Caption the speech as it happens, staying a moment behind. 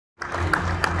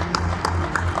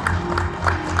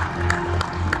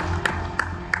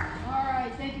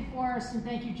First, and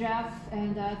thank you, Jeff,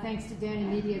 and thanks to Dan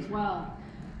and Media as well.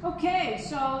 Okay,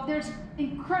 so there's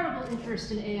incredible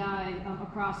interest in AI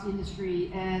across the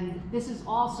industry, and this is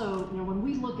also, when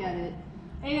we look at it,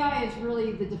 AI is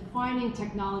really the defining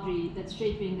technology that's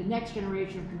shaping the next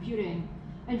generation of computing,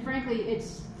 and frankly,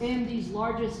 it's AMD's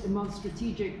largest and most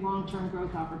strategic long-term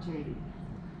growth opportunity.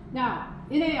 Now,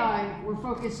 in AI, we're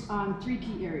focused on three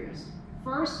key areas.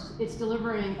 First, it's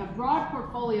delivering a broad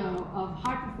portfolio of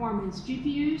high-performance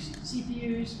GPUs,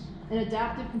 CPUs, and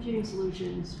adaptive computing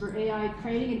solutions for AI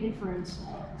training and inference,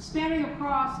 spanning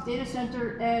across data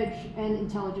center, edge, and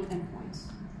intelligent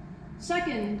endpoints.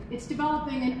 Second, it's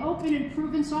developing an open and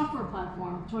proven software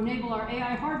platform to enable our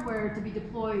AI hardware to be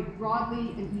deployed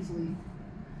broadly and easily.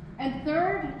 And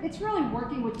third, it's really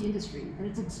working with the industry, and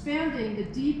it's expanding the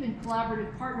deep and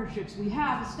collaborative partnerships we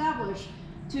have established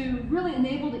to really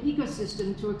enable the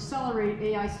ecosystem to accelerate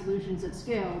AI solutions at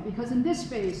scale, because in this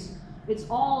space, it's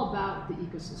all about the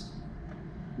ecosystem.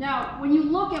 Now, when you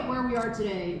look at where we are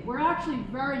today, we're actually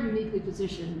very uniquely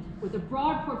positioned with a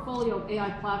broad portfolio of AI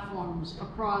platforms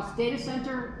across data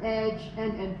center, edge,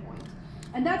 and endpoint.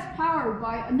 And that's powered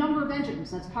by a number of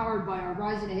engines. That's powered by our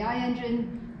Ryzen AI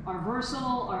engine, our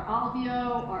Versal, our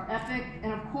Alveo, our EPYC,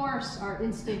 and of course, our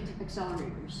Instinct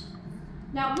accelerators.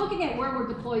 Now, looking at where we're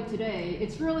deployed today,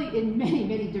 it's really in many,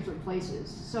 many different places.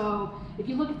 So if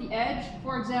you look at the edge,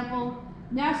 for example,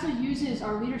 NASA uses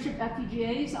our leadership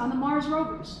FPGAs on the Mars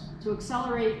rovers to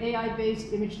accelerate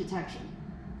AI-based image detection.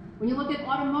 When you look at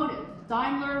automotive,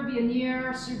 Daimler,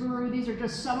 Veoneer, Subaru, these are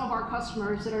just some of our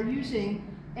customers that are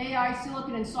using AI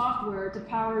silicon and software to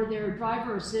power their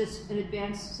driver assist and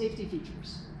advanced safety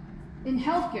features. In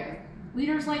healthcare,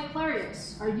 leaders like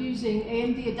Clarius are using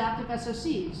AMD adaptive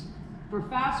SoCs for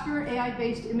faster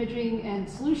AI-based imaging and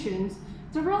solutions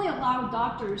to really allow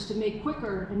doctors to make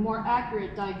quicker and more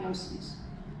accurate diagnoses.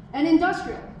 And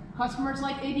industrial, customers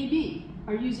like ABB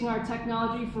are using our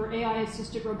technology for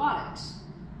AI-assisted robotics.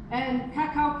 And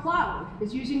Kakao Cloud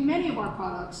is using many of our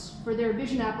products for their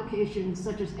vision applications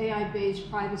such as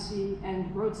AI-based privacy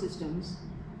and road systems.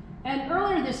 And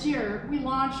earlier this year, we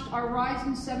launched our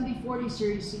Ryzen 7040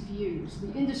 series CPUs,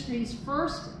 the industry's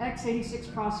first x86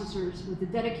 processors with a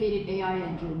dedicated AI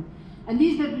engine. And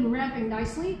these have been ramping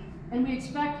nicely, and we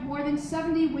expect more than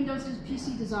 70 Windows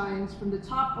PC designs from the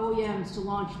top OEMs to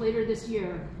launch later this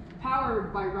year,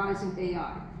 powered by Ryzen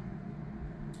AI.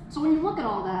 So when you look at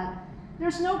all that,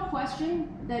 there's no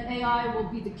question that AI will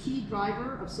be the key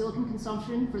driver of silicon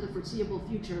consumption for the foreseeable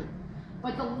future.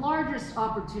 But the largest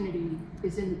opportunity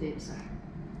is in the data center.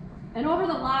 And over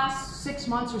the last 6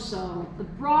 months or so, the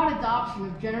broad adoption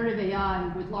of generative AI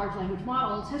with large language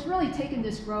models has really taken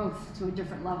this growth to a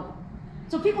different level.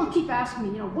 So people keep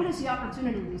asking me, what is the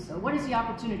opportunity, Lisa? What is the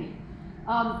opportunity?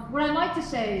 What I'd like to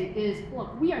say is,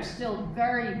 look, we are still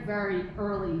very, very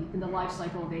early in the life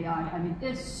cycle of AI. I mean,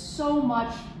 there's so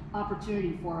much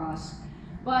opportunity for us.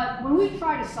 But when we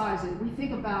try to size it, we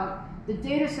think about the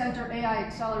data center AI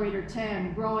accelerator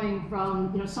TAM growing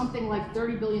from something like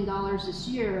 $30 billion this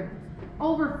year,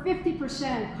 over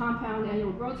 50% compound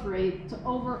annual growth rate to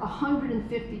over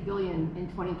 $150 billion in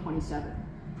 2027.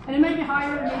 And it may be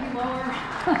higher, it may be lower.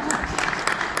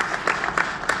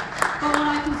 But what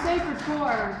I can say for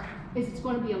sure is it's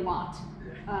going to be a lot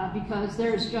because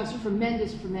there's just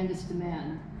tremendous, tremendous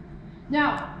demand.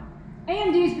 Now,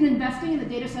 AMD has been investing in the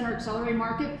data center accelerator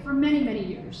market for many, many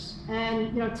years.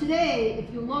 And today,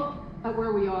 if you look at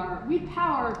where we are, we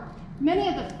power many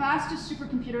of the fastest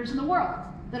supercomputers in the world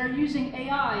that are using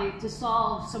AI to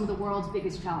solve some of the world's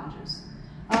biggest challenges.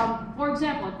 For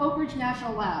example, at Oak Ridge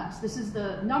National Labs, this is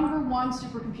the #1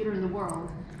 supercomputer in the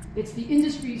world. It's the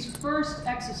industry's first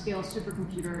exascale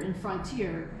supercomputer in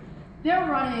Frontier. They're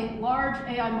running large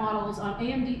AI models on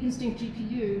AMD Instinct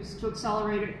GPUs to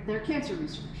accelerate their cancer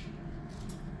research.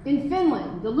 In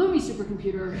Finland, the LUMI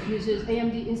supercomputer uses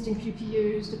AMD Instinct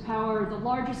GPUs to power the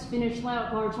largest Finnish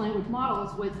large language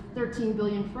models with 13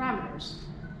 billion parameters.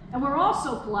 And we're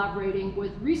also collaborating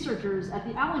with researchers at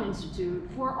the Allen Institute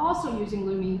who are also using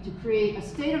LUMI to create a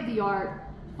state-of-the-art,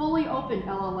 fully open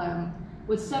LLM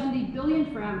with 70 billion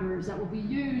parameters that will be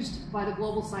used by the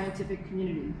global scientific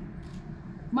community.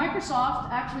 Microsoft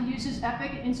actually uses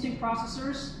EPYC Instinct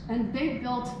processors, and they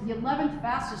built the 11th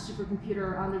fastest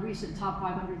supercomputer on the recent top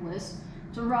 500 list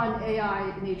to run AI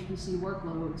and HPC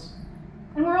workloads.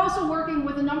 And we're also working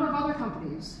with a number of other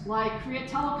companies, like Korea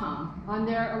Telecom, on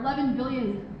their 11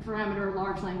 billion parameter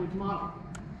large language model.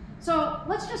 So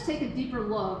let's just take a deeper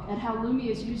look at how LUMI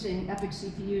is using EPYC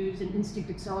CPUs and Instinct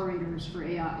accelerators for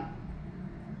AI.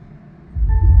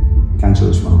 Cancer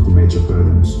is one of the major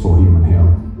burdens for human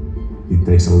health. It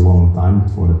takes a long time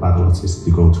for the pathologist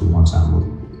to go through one sample.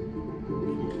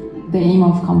 the aim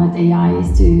of Combat AI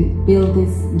is to build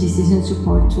this decision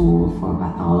support tool for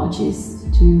pathologists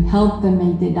to help them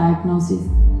make the diagnosis.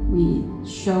 We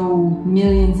show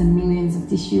millions and millions of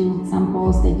tissue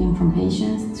samples taken from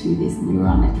patients to this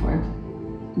neural network.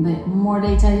 The more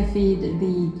data you feed,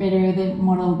 the better the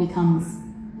model becomes.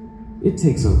 It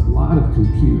takes a lot of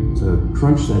compute to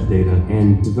crunch that data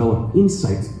and develop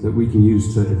insights that we can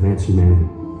use to advance humanity.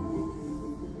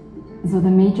 So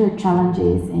the major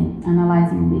challenges in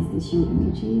analyzing these tissue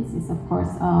images is, of course,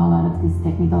 a lot of this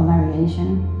technical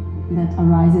variation that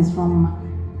arises from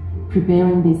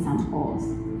preparing these samples,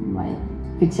 like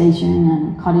fixation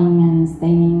and cutting and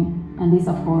staining. And this,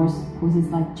 of course, poses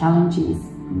like challenges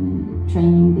in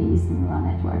training these neural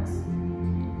networks.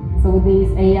 So with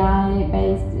these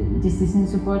AI-based decision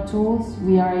support tools,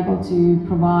 we are able to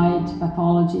provide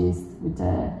pathologists with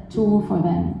a tool for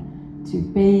them to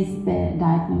base their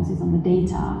diagnosis on the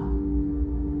data.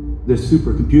 This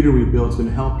supercomputer we built is going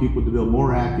to help people to build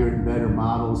more accurate and better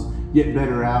models, get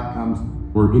better outcomes.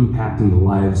 We're impacting the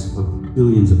lives of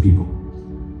billions of people.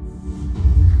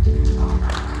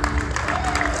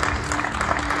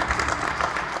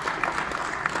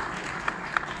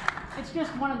 It's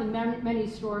just one of the many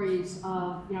stories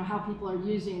of how people are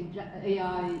using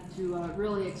AI to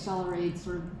really accelerate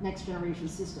sort of next generation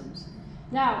systems.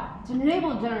 Now, to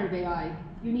enable generative AI,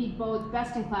 you need both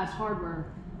best-in-class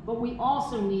hardware, but we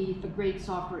also need a great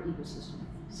software ecosystem.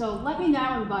 So let me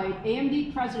now invite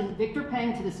AMD President Victor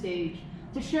Peng to the stage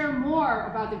to share more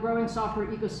about the growing software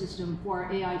ecosystem for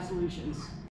our AI solutions.